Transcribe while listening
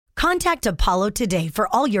Contact Apollo today for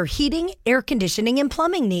all your heating, air conditioning, and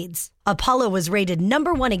plumbing needs. Apollo was rated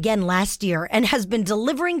 #1 again last year and has been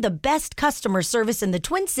delivering the best customer service in the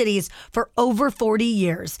Twin Cities for over 40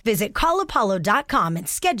 years. Visit callapollo.com and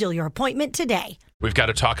schedule your appointment today. We've got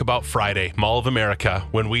to talk about Friday, Mall of America,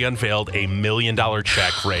 when we unveiled a $1 million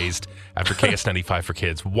check raised after KS95 for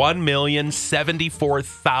Kids.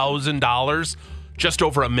 $1,074,000. Just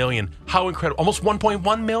over $1 million. How incredible. Almost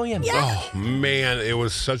 $1.1 million. Yeah. Oh, man. It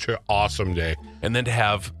was such an awesome day. And then to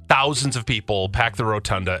have thousands of people pack the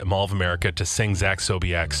rotunda at Mall of America to sing Zach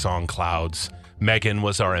Sobiek's song Clouds. Megan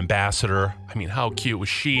was our ambassador. I mean, how cute was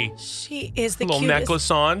she? She is the little cutest.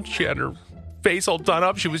 Necklace on. She had her face all done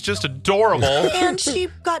up. She was just adorable. And she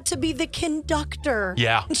got to be the conductor.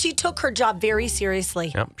 Yeah. And she took her job very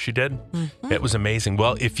seriously. Yep, she did. Mm-hmm. It was amazing.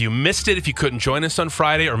 Well, if you missed it, if you couldn't join us on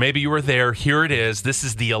Friday, or maybe you were there, here it is. This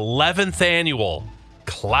is the 11th annual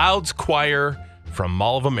Clouds Choir from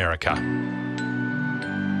Mall of America.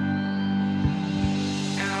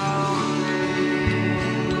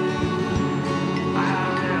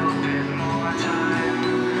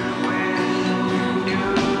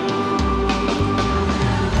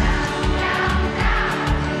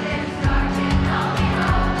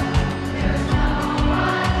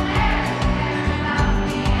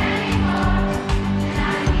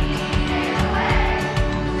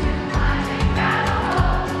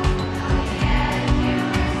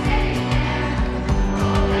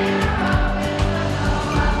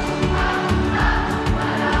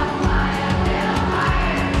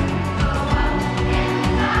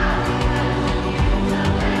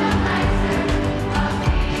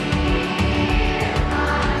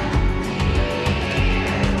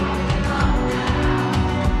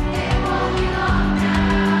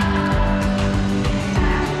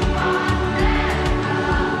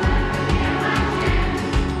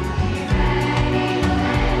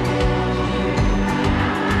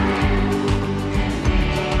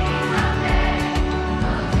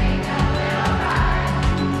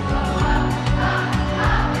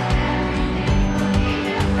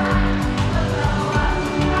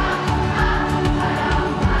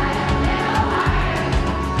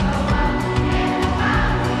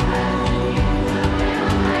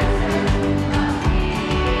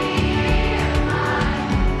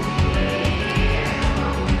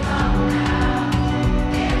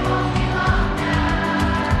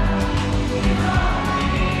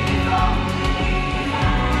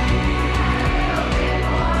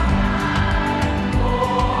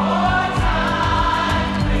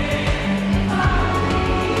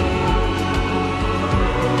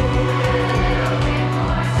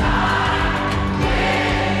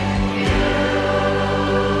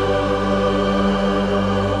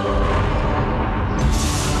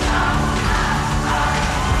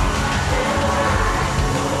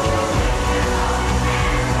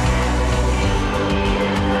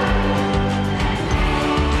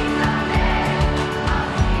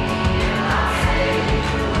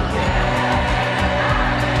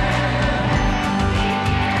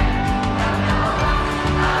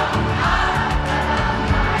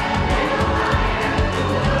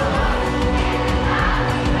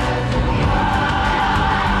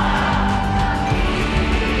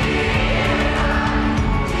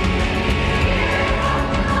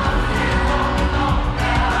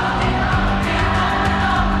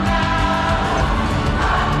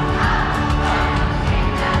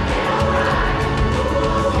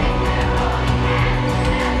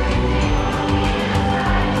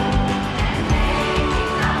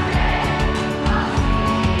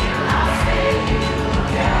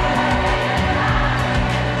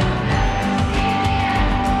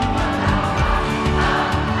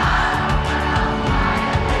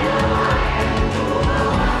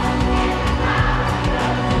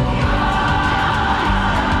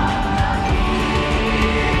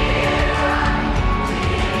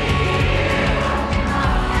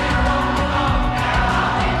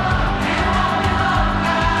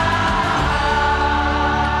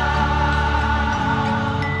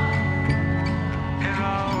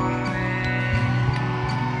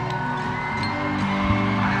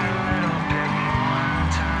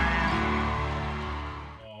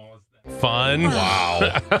 Fun.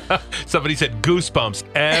 Wow. Somebody said goosebumps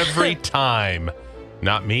every time.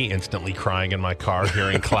 Not me instantly crying in my car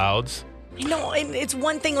hearing Clouds. You know, and it's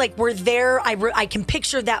one thing, like, we're there. I can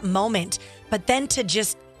picture that moment. But then to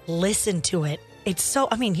just listen to it, it's so,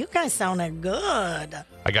 I mean, you guys sounded good.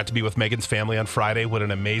 I got to be with Megan's family on Friday. What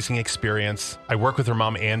an amazing experience. I work with her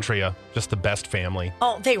mom, Andrea. Just the best family.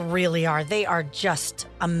 Oh, they really are. They are just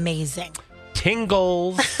amazing.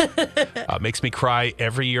 tingles. Makes me cry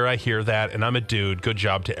every year I hear that. And I'm a dude. Good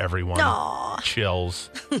job to everyone. Aw.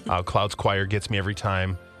 Chills. Clouds Choir gets me every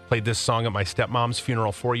time. Played this song at my stepmom's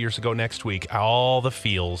funeral 4 years ago next week. All the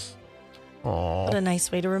feels. Aw. What a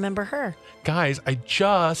nice way to remember her. Guys, I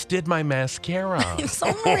just did my mascara. I'm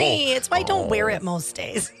sorry. It's why I don't wear it most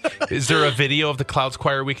days. Is there a video of the Clouds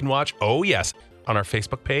Choir we can watch? Oh, yes. On our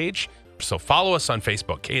Facebook page. So follow us on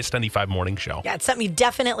Facebook, KS95 Morning Show. Yeah, it's something you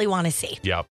definitely want to see. Yep.